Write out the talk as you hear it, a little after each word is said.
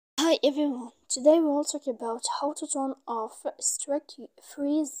Hi everyone, today we will talk about how to turn off strict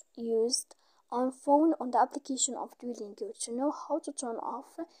freeze used on phone on the application of Duolingo. To know how to turn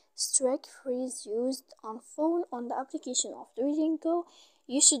off strict freeze used on phone on the application of Duolingo,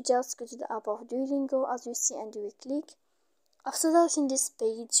 you should just go to the app of Duolingo as you see and you will click. After that, in this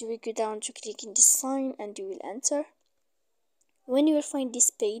page you will go down to click in this sign and you will enter. When you will find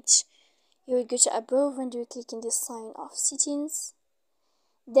this page, you will go to above and you will click in this sign of settings.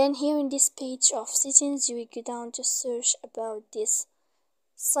 Then here in this page of settings, you will go down to search about this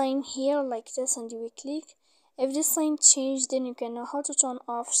sign here like this and you will click. If this sign changed, then you can know how to turn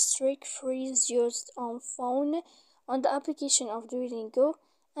off strict freeze used on phone on the application of Duolingo.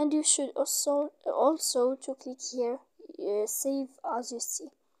 And you should also to click here save as you see.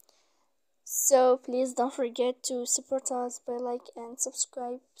 So please don't forget to support us by like and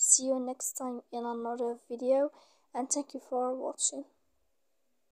subscribe. See you next time in another video and thank you for watching.